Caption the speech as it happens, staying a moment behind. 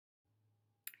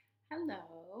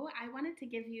Hello, I wanted to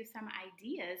give you some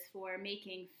ideas for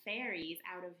making fairies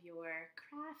out of your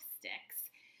craft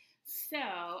sticks. So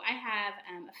I have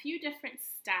a few different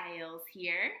styles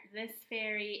here. This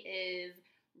fairy is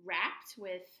wrapped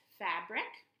with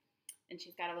fabric, and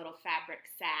she's got a little fabric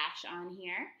sash on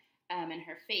here, and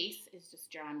her face is just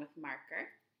drawn with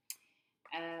marker.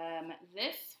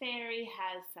 This fairy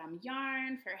has some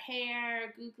yarn for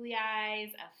hair, googly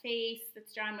eyes, a face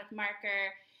that's drawn with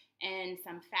marker, and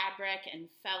some fabric and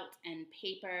felt and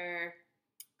paper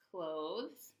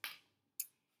clothes.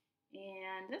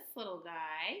 And this little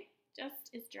guy just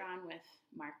is drawn with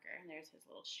marker. And there's his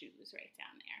little shoes right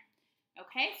down there.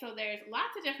 Okay, so there's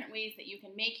lots of different ways that you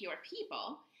can make your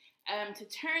people. To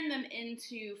turn them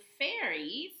into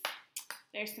fairies,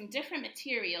 there's some different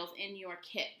materials in your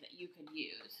kit that you could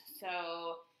use.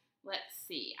 So let's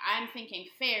see. I'm thinking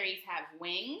fairies have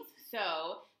wings.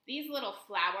 So these little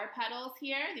flower petals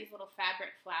here, these little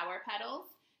fabric flower petals,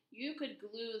 you could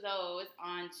glue those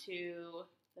onto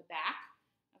the back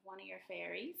of one of your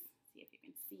fairies. See if you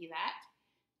can see that.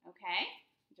 Okay,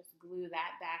 just glue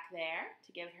that back there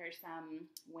to give her some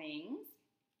wings.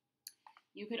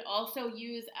 You could also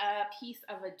use a piece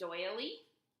of a doily.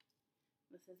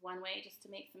 This is one way just to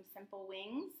make some simple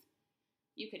wings.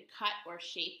 You could cut or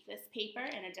shape this paper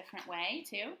in a different way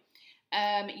too.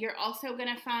 You're also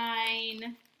going to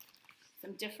find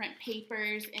some different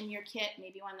papers in your kit,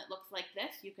 maybe one that looks like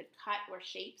this. You could cut or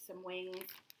shape some wings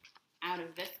out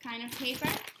of this kind of paper.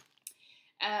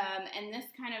 And this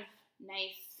kind of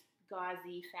nice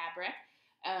gauzy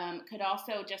fabric could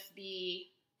also just be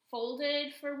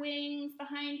folded for wings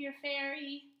behind your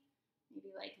fairy, maybe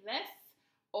like this.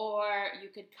 Or you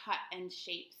could cut and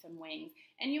shape some wings.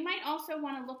 And you might also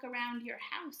want to look around your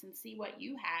house and see what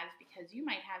you have, because you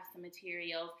might have some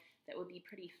materials that would be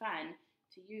pretty fun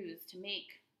to use to make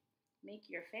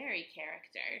your fairy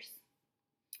characters.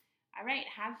 All right,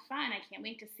 have fun. I can't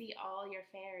wait to see all your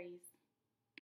fairies.